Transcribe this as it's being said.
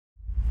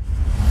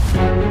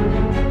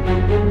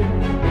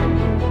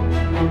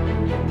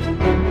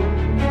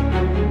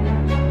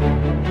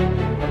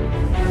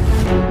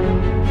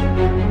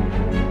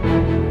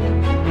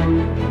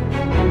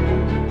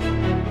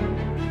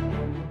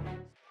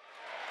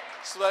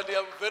Swati,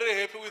 I'm very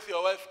happy with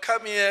your wife.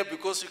 Come here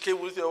because you came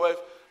with your wife.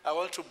 I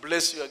want to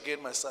bless you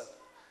again, my son.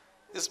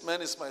 This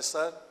man is my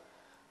son,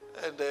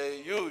 and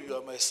you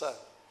are my son.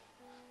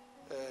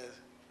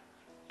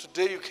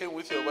 Today you came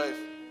with your wife,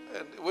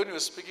 and when you were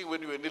speaking,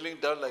 when you were kneeling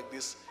down like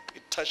this,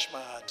 it touched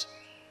my heart,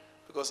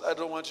 because I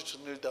don't want you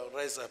to kneel down.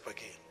 Rise up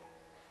again.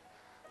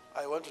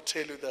 I want to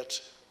tell you that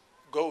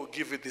God will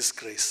give you this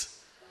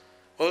grace.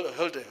 Hold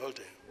on.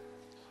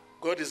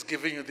 God is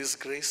giving you this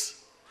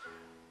grace.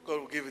 God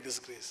will give you this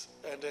grace.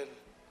 And then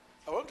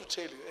I want to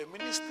tell you, a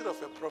ministry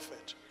of a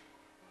prophet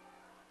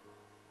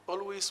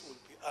always will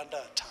be under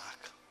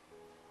attack.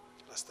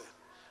 Understand?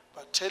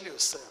 But tell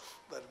yourself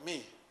that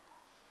me,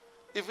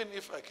 even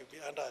if I can be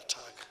under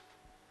attack,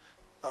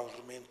 I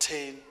will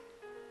maintain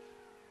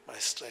my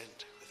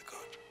strength with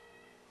God.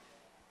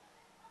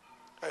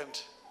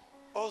 And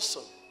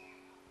also,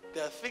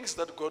 there are things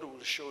that God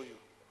will show you.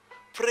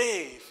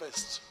 Pray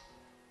first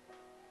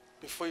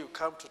before you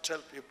come to tell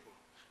people.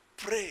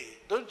 Pray.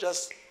 Don't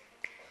just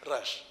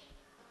rush.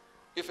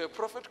 If a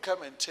prophet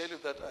come and tell you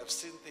that I've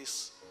seen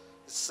this,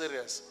 it's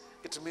serious,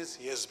 it means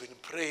he has been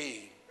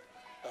praying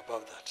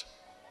about that.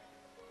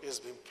 He has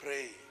been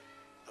praying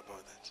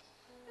about that.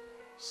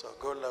 So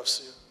God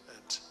loves you,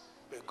 and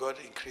may God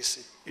increase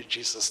you in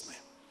Jesus'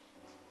 name.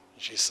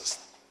 In Jesus'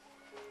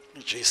 name.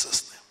 In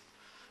Jesus' name.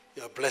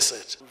 You are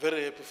blessed. I'm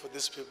very happy for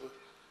these people.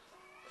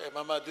 Hey,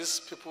 Mama, these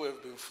people who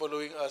have been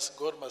following us,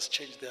 God must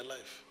change their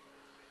life.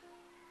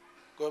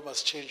 God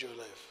must change your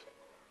life.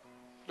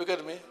 Look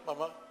at me,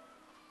 Mama.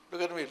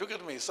 Look at me. Look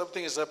at me.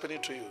 Something is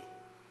happening to you.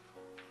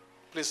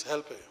 Please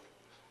help him.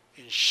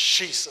 In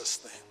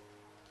Jesus' name.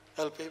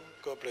 Help him.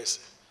 God bless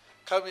him.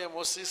 Come here,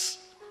 Moses.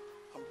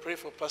 I'm praying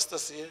for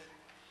pastors here.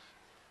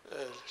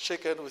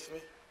 Shake hand with me.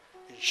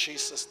 In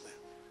Jesus' name.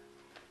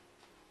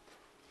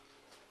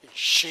 In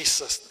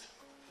Jesus' name.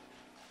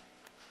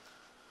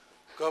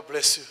 God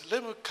bless you.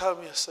 Let me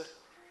come here, sir.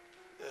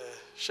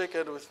 Shake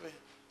hand with me.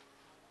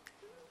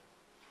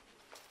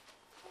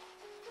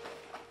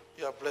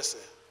 You are blessed.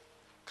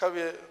 Come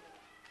here.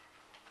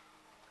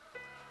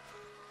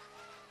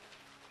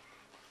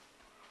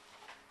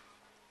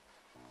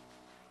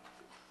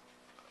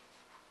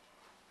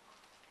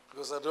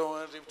 Because I don't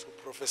want him to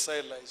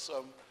prophesy lies.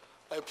 So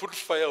I put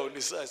fire on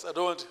his eyes. I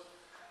don't want him.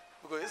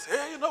 Because,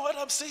 hey, you know what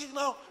I'm seeing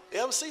now?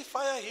 Yeah, I'm seeing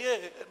fire here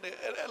and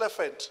an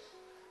elephant.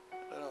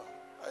 No,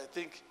 I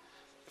think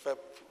if I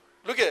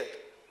look here,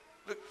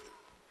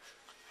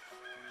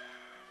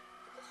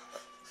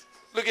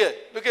 look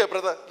here,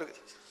 brother. Look here.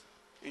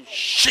 In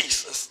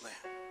Jesus'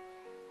 name.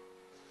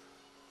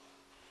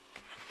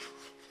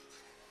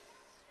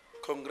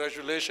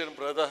 Congratulations,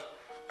 brother.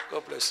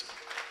 God bless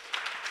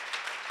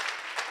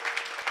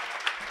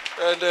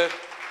you. And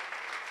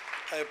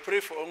I pray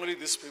for only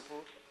these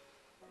people,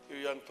 you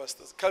young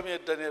pastors. Come here,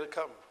 Daniel,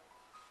 come.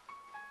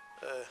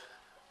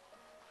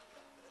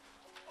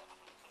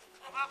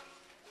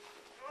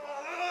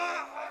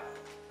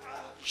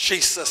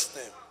 Jesus'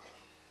 name.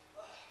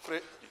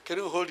 Can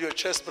you hold your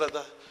chest,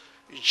 brother?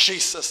 In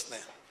Jesus'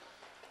 name.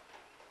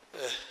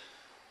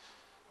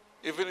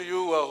 Even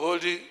you are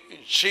holding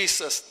in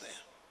Jesus'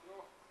 name.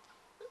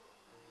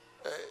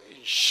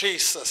 In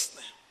Jesus'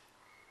 name.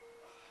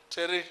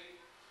 Terry,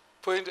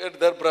 point at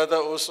that brother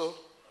also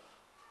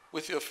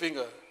with your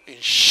finger.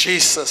 In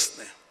Jesus'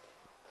 name.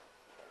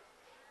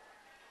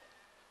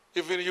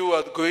 Even you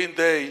are going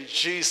there in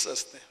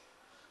Jesus' name.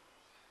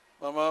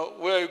 Mama,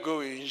 where are you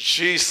going? In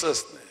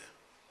Jesus' name.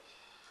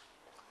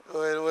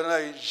 When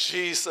in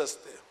Jesus'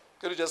 name.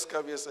 Can you just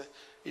come here and say,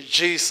 in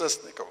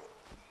Jesus' name? Come on.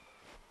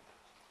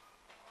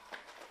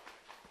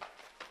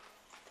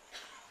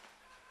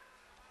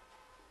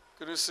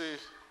 Can you see?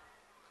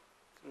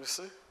 Can you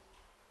see?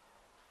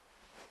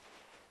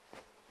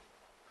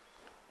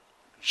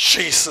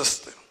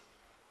 Jesus' name.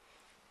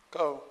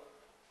 Come.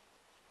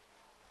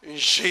 In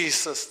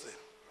Jesus' name.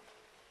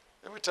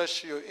 Let me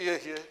touch your ear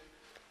here.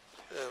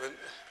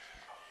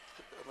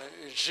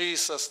 In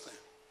Jesus'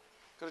 name.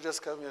 Can you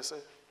just come here and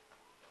say?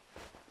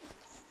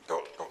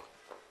 Go.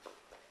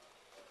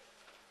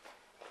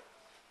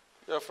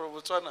 You are from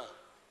Botswana?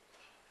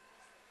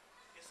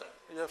 Yes, sir.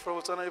 You are from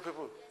Botswana, you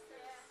people?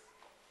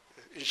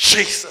 In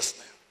Jesus'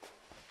 name.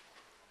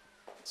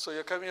 So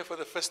you're coming here for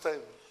the first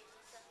time?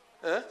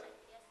 Yes, eh?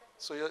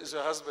 So is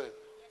your husband?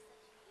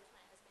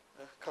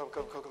 Yes,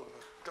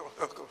 my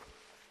husband.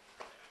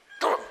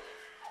 Come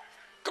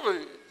on.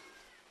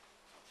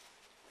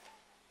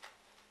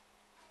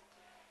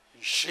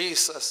 In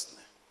Jesus'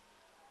 name.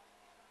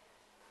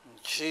 In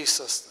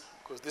Jesus' name.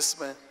 Because this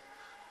man,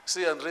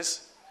 see,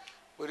 Andres,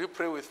 when you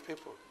pray with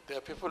people, there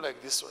are people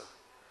like this one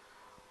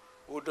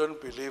who don't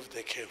believe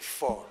they can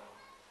fall.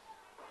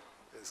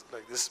 It's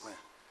like this man.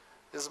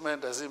 This man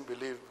doesn't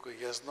believe because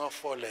he has not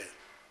fallen.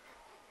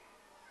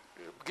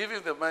 Give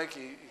him the mic,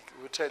 he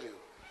will tell you.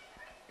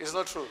 It's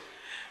not true.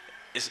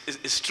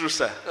 It's true,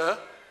 sir.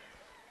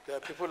 There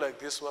are people like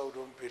this one who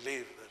don't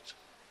believe that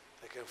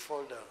they can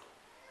fall down.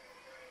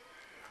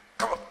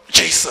 Come on,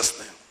 Jesus'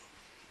 name.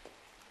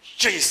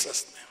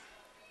 Jesus'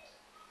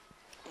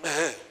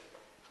 name.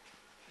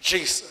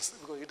 Jesus.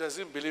 Because he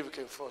doesn't believe he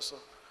can fall, so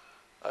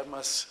I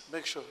must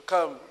make sure.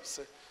 Come,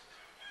 say.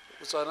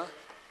 Botswana?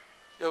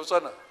 Yeah,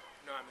 Botswana?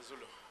 No, I'm a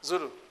Zulu.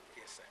 Zulu?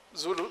 Yes, sir.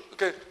 Zulu?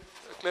 Okay,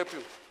 I clap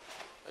you.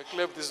 I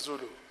clap this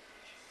Zulu.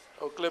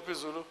 I'll clap you,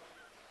 Zulu.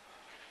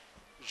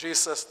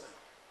 Jesus' name.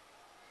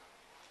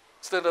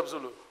 Stand up,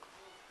 Zulu.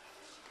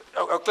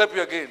 I'll clap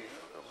you again.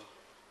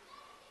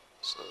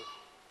 So,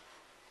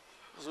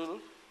 Zulu.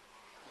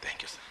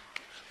 Thank you, sir.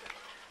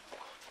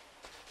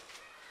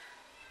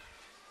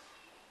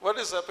 What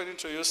is happening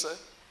to you, sir?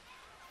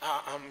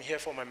 I'm here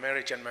for my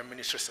marriage and my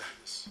ministry, sir.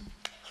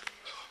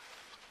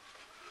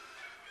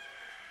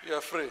 You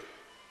are free.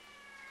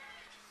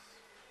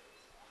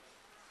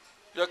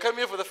 You are coming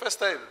here for the first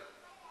time.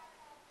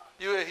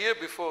 You were here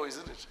before,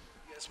 isn't it?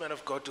 Yes, man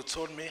of God, who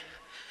told me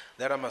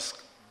that I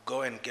must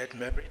go and get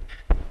married.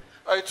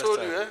 I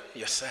told you, eh?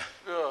 Yes, sir.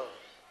 Yeah.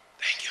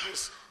 Thank you.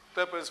 This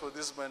happens for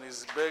this man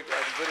is big.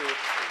 I'm very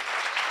happy.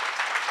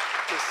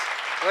 Please,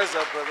 rise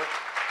up, brother.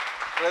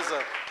 Rise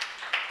up.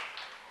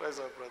 Rise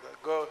up, brother.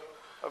 Go.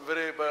 I'm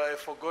very, but I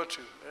forgot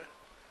you. Eh?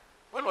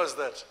 When was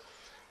that?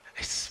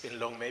 It's been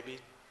long, maybe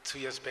 2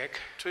 years back.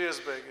 2 years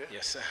back, eh?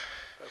 Yes, sir.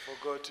 I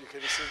forgot you.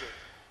 Can you see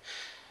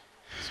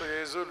that? So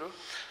you're a Zulu?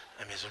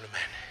 I'm a Zulu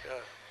man.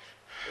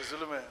 Yeah. A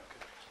Zulu man.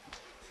 Okay.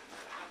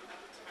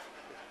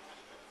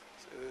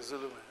 So you're a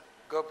Zulu man.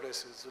 God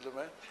bless you, Zulu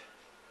man.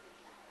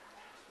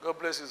 God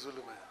bless you, Zulu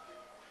man.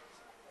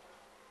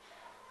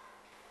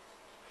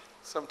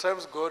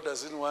 Sometimes God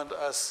doesn't want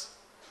us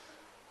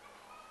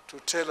to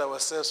tell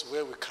ourselves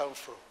where we come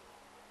from,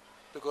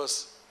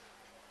 because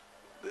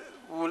we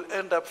will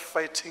end up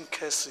fighting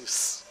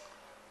cases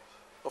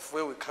of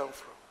where we come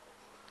from.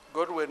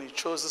 God, when he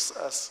chooses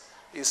us,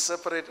 he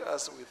separates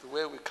us with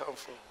where we come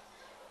from.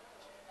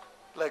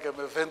 Like I'm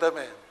a vendor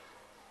man.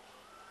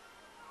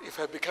 If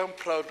I become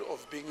proud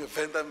of being a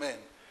vendor man,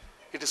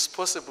 it is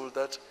possible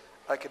that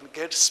I can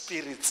get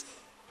spirits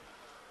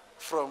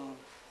from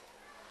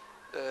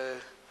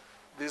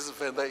this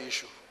vendor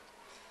issue.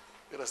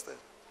 You understand?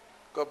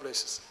 God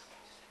bless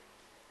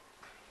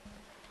you.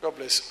 God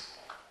bless you.